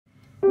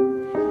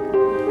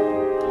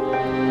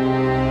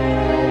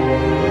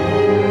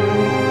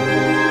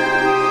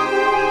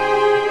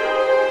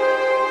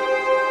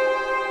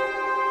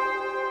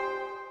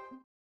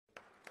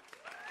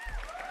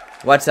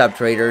What's up,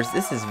 traders?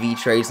 This is Vee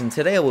Trades, and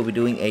today I will be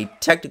doing a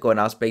technical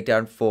analysis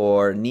breakdown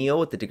for Nio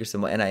with the ticker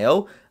symbol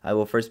NIO. I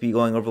will first be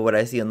going over what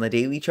I see on the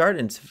daily chart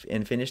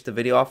and finish the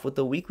video off with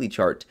the weekly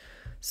chart.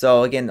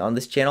 So again, on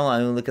this channel,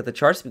 I only look at the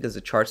charts because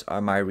the charts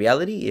are my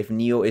reality. If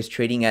Nio is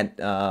trading at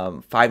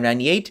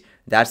 598,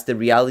 that's the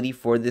reality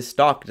for this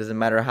stock. It doesn't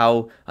matter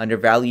how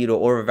undervalued or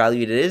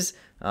overvalued it is.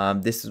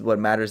 This is what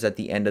matters at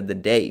the end of the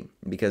day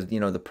because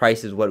the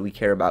price is what we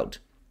care about.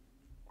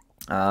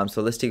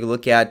 So let's take a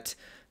look at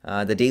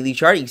the daily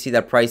chart. You can see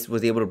that price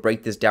was able to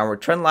break this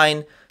downward trend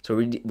line.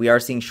 So we are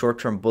seeing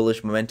short-term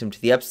bullish momentum to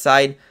the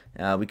upside.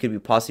 We could be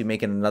possibly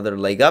making another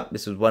leg up.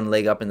 This was one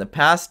leg up in the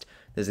past.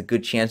 There's a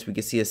good chance we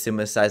could see a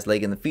similar sized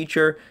leg in the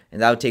future.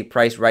 And that would take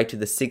price right to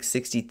the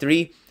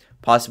 663,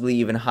 possibly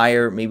even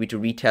higher, maybe to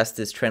retest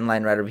this trend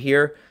line right over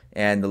here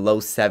and the low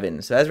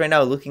 7. So as right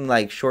now, looking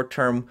like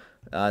short-term,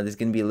 there's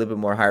going to be a little bit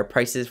more higher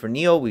prices for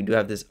Nio. We do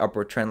have this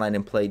upward trend line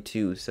in play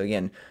too. So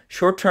again,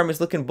 short term is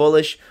looking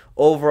bullish.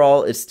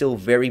 Overall, it's still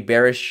very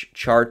bearish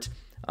chart.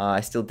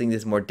 I still think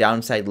there's more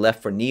downside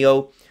left for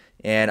Nio.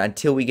 And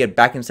until we get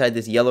back inside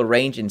this yellow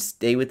range and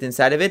stay within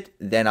inside of it,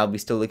 then I'll be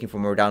still looking for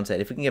more downside.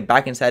 If we can get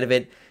back inside of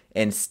it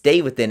and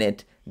stay within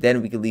it,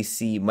 then we can at least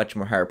see much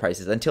more higher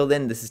prices. Until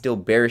then, this is still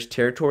bearish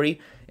territory,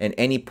 and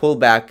any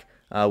pullback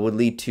would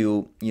lead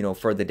to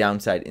further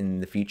downside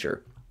in the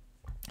future.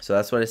 So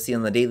that's what I see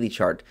on the daily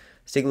chart.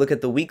 Let's take a look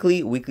at the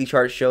weekly. Weekly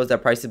chart shows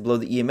that prices below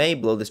the EMA,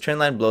 below this trend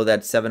line, below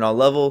that 7-all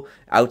level,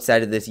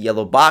 outside of this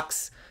yellow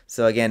box.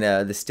 So again,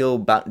 there's still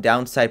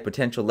downside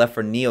potential left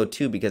for Nio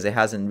too because it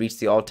hasn't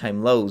reached the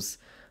all-time lows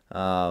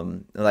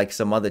like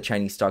some other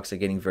Chinese stocks are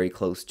getting very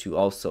close to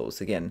also.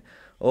 So again,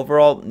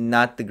 overall,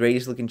 not the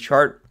greatest looking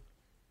chart.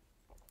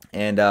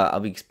 And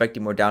I'll be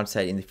expecting more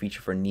downside in the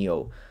future for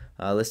Nio.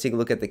 Let's take a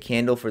look at the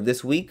candle for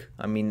this week.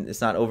 I mean, it's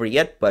not over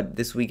yet, but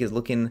this week is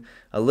looking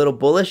a little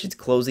bullish. It's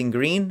closing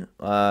green.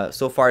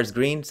 So far it's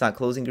green. It's not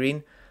closing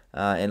green.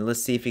 And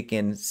let's see if it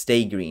can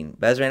stay green.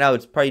 But as right now,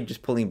 it's probably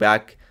just pulling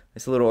back.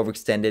 It's a little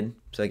overextended.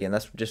 So again,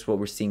 that's just what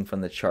we're seeing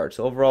from the chart.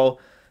 So overall,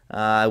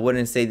 I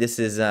wouldn't say this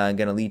is going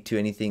to lead to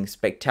anything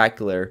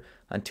spectacular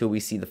until we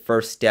see the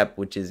first step,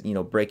 which is,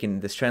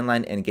 breaking this trend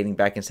line and getting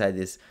back inside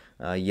this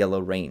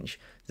yellow range.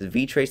 This is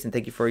Vee Trades, and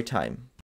thank you for your time.